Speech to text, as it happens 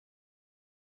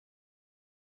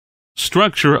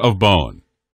Structure of bone.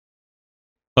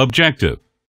 Objective: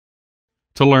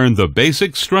 to learn the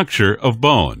basic structure of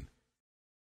bone.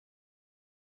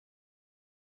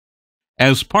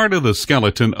 As part of the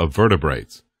skeleton of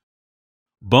vertebrates,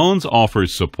 bones offer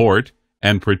support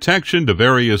and protection to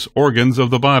various organs of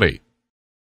the body.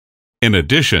 In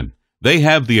addition, they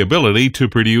have the ability to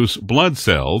produce blood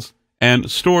cells and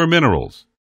store minerals.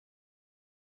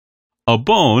 A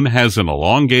bone has an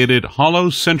elongated,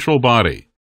 hollow central body,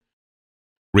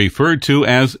 referred to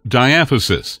as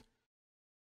diaphysis,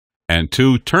 and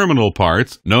two terminal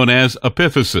parts known as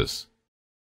epiphysis.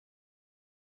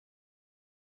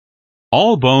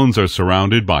 All bones are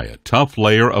surrounded by a tough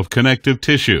layer of connective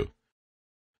tissue,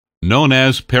 known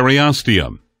as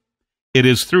periosteum. It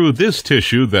is through this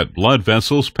tissue that blood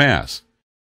vessels pass,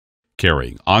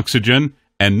 carrying oxygen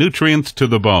and nutrients to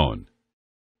the bone.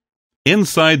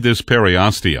 Inside this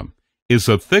periosteum is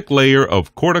a thick layer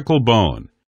of cortical bone,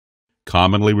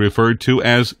 commonly referred to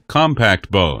as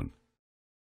compact bone.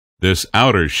 This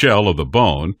outer shell of the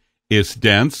bone is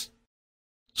dense,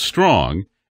 strong,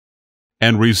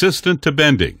 and resistant to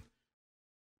bending.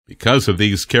 Because of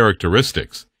these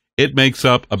characteristics, it makes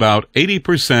up about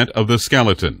 80% of the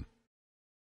skeleton.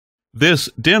 This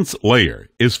dense layer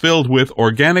is filled with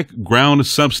organic ground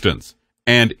substance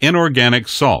and inorganic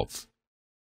salts.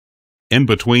 In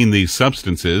between these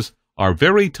substances are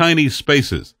very tiny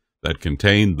spaces that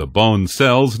contain the bone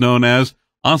cells known as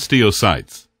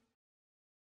osteocytes.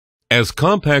 As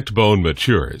compact bone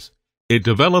matures, it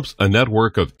develops a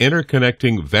network of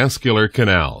interconnecting vascular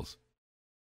canals,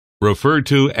 referred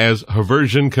to as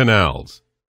Haversian canals,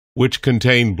 which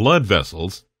contain blood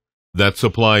vessels that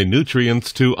supply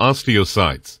nutrients to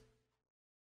osteocytes.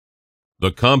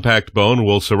 The compact bone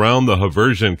will surround the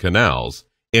Haversian canals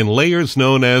in layers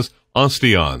known as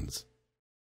osteons.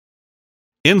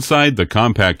 Inside the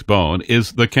compact bone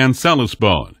is the cancellous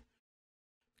bone,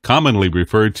 commonly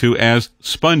referred to as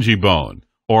spongy bone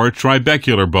or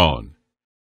trabecular bone.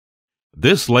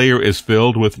 This layer is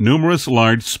filled with numerous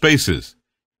large spaces,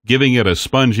 giving it a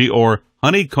spongy or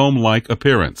honeycomb-like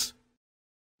appearance.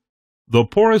 The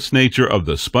porous nature of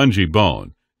the spongy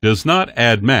bone does not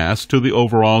add mass to the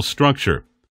overall structure,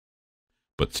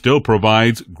 but still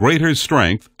provides greater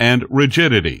strength and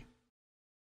rigidity.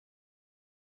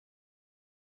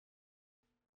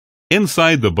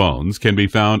 Inside the bones can be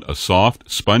found a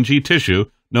soft, spongy tissue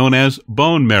known as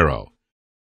bone marrow.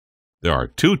 There are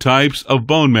two types of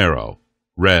bone marrow,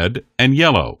 red and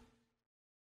yellow.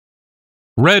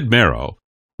 Red marrow,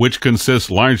 which consists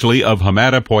largely of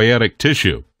hematopoietic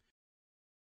tissue,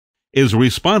 is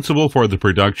responsible for the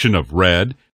production of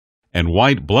red and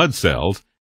white blood cells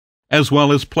as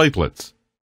well as platelets.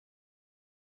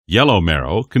 Yellow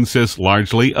marrow consists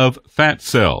largely of fat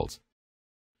cells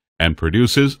and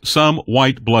produces some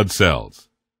white blood cells.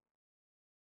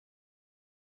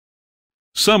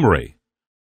 Summary: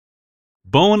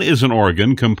 bone is an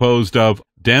organ composed of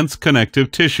dense connective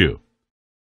tissue.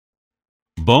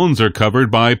 Bones are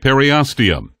covered by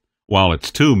periosteum, while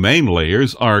its two main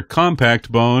layers are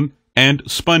compact bone and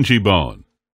spongy bone.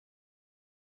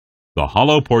 The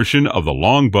hollow portion of the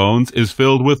long bones is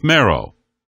filled with marrow.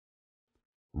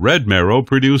 Red marrow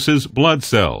produces blood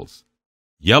cells.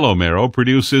 Yellow marrow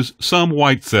produces some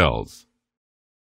white cells.